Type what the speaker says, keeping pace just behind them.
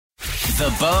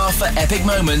The bar for epic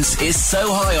moments is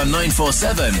so high on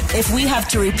 947. If we have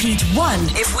to repeat one,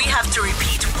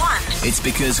 it's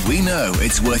because we know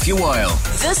it's worth your while.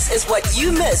 this is what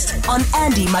you missed on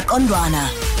Andy Makondwana.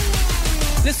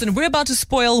 Listen, we're about to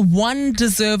spoil one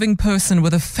deserving person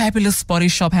with a fabulous body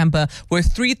shop hamper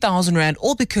worth 3,000 Rand,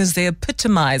 all because they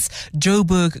epitomize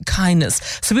Joburg kindness.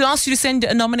 So we asked you to send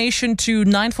a nomination to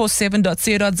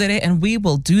 947.co.za and we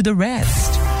will do the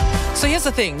rest. So here's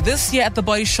the thing. This year at the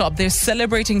Body Shop, they're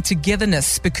celebrating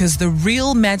togetherness because the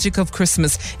real magic of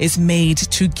Christmas is made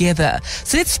together.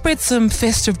 So let's spread some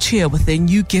festive cheer with their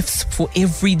new gifts for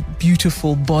every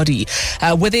beautiful body.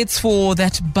 Whether it's for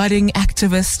that budding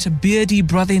activist, beardy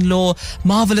brother-in-law,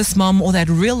 marvelous mom, or that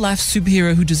real-life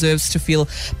superhero who deserves to feel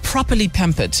properly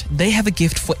pampered, they have a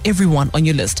gift for everyone on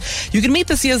your list. You can meet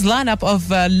this year's lineup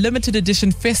of limited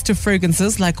edition festive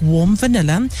fragrances like warm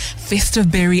vanilla,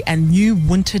 festive berry, and new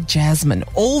winter jasmine.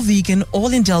 All vegan,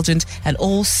 all indulgent, and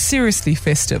all seriously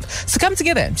festive. So come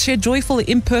together, share joyful,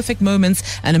 imperfect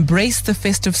moments, and embrace the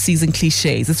festive season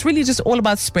cliches. It's really just all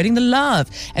about spreading the love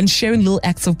and sharing little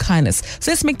acts of kindness.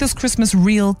 So let's make this Christmas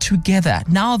real together.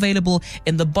 Now available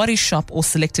in the Body Shop or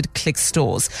selected Click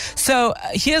stores. So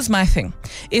here's my thing.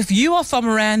 If you are from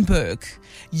Randburg,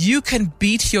 you can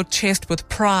beat your chest with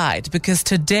pride because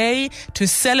today, to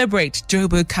celebrate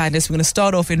Joburg kindness, we're going to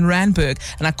start off in Randburg,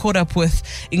 and I caught up with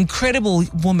incredible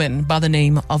woman by the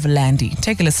name of Landi.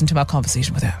 Take a listen to our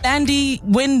conversation with her. Landi,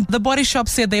 when the Body Shop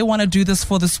said they want to do this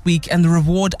for this week and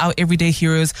reward our everyday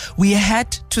heroes, we had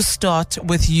to start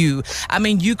with you. I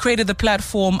mean, you created the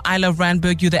platform I Love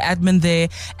Randburg, you're the admin there,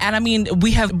 and I mean,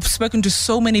 we have spoken to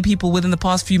so many people within the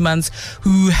past few months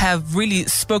who have really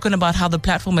spoken about how the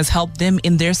platform has helped them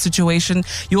in their situation.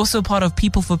 You're also part of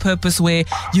People for Purpose, where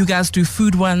you guys do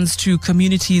food runs to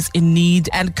communities in need.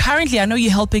 And currently, I know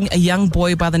you're helping a young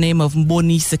boy by the name of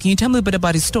Mbonisa. Can you tell me a bit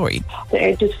about his story? At the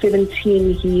age of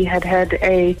 17, he had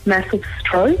a massive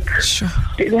stroke. Sure.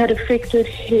 It had affected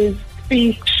his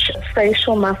speech,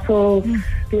 facial muscles,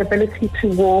 the ability to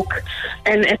walk.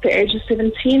 And at the age of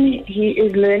 17, he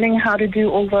is learning how to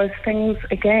do all those things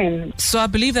again. So I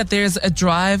believe that there's a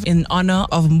drive in honor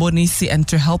of Mbonisi and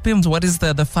to help him. What is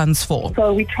the funds for?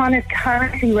 So we're trying to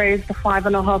currently raise the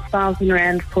 5,500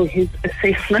 Rand for his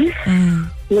assessment,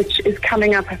 which is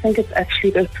coming up. I think it's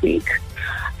actually this week.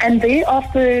 And they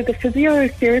offer the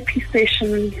physiotherapy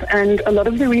sessions and a lot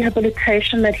of the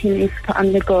rehabilitation that he needs to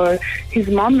undergo. His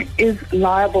mom is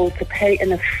liable to pay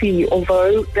in a fee.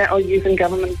 Although they are using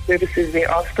government services, there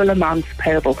are still amounts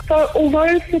payable. So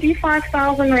although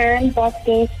 35,000 Rand by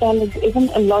their standards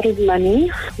isn't a lot of money,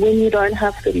 when you don't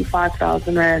have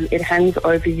 35,000 Rand, it hangs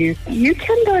over you. You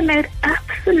can donate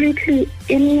absolutely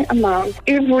any amount.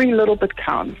 Every little bit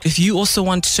counts. If you also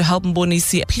want to help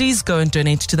Mbonisi, please go and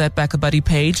donate to that Back a Buddy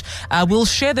page. We'll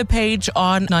share the page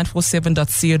on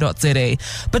 947.co.za.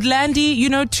 But Landi,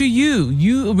 to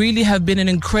you really have been an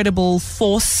incredible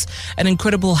force, an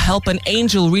incredible help, an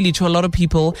angel really to a lot of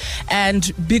people. And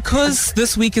because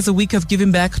this week is a week of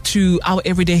giving back to our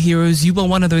everyday heroes, you were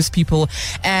one of those people.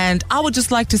 And I would just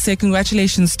like to say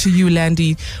congratulations to you,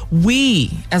 Landi.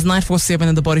 We, as 947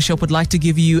 and the Body Shop, would like to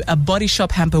give you a Body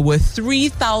Shop hamper worth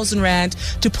 3,000 Rand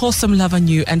to pour some love on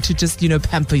you and to just,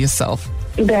 pamper yourself.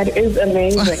 That is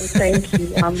amazing. Thank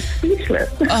you. I'm speechless.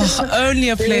 Oh, only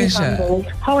a pleasure. Humbled.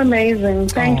 How amazing.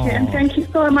 Thank you. And thank you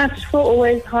so much for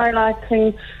always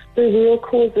highlighting the real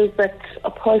causes that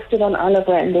are posted on I Love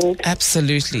Randburg.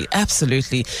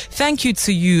 Absolutely. Thank you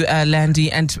to you, Landi.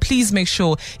 And please make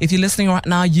sure, if you're listening right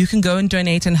now, you can go and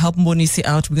donate and help Mbonisi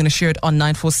out. We're going to share it on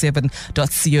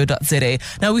 947.co.za.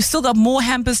 Now, we've still got more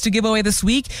hampers to give away this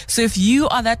week. So if you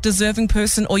are that deserving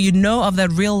person or you know of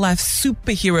that real-life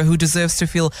superhero who deserves to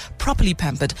feel properly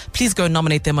pampered, please go and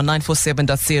nominate them on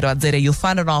 947.co.za. You'll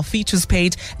find it on our features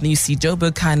page. And then you see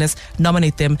Joburg Kindness.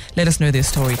 Nominate them. Let us know their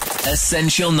story.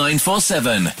 Essential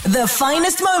 947. The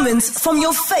finest moments from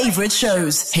your favorite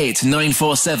shows. Hit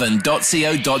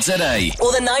 947.co.za.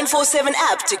 Or the 947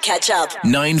 app to catch up.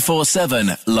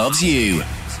 947 loves you.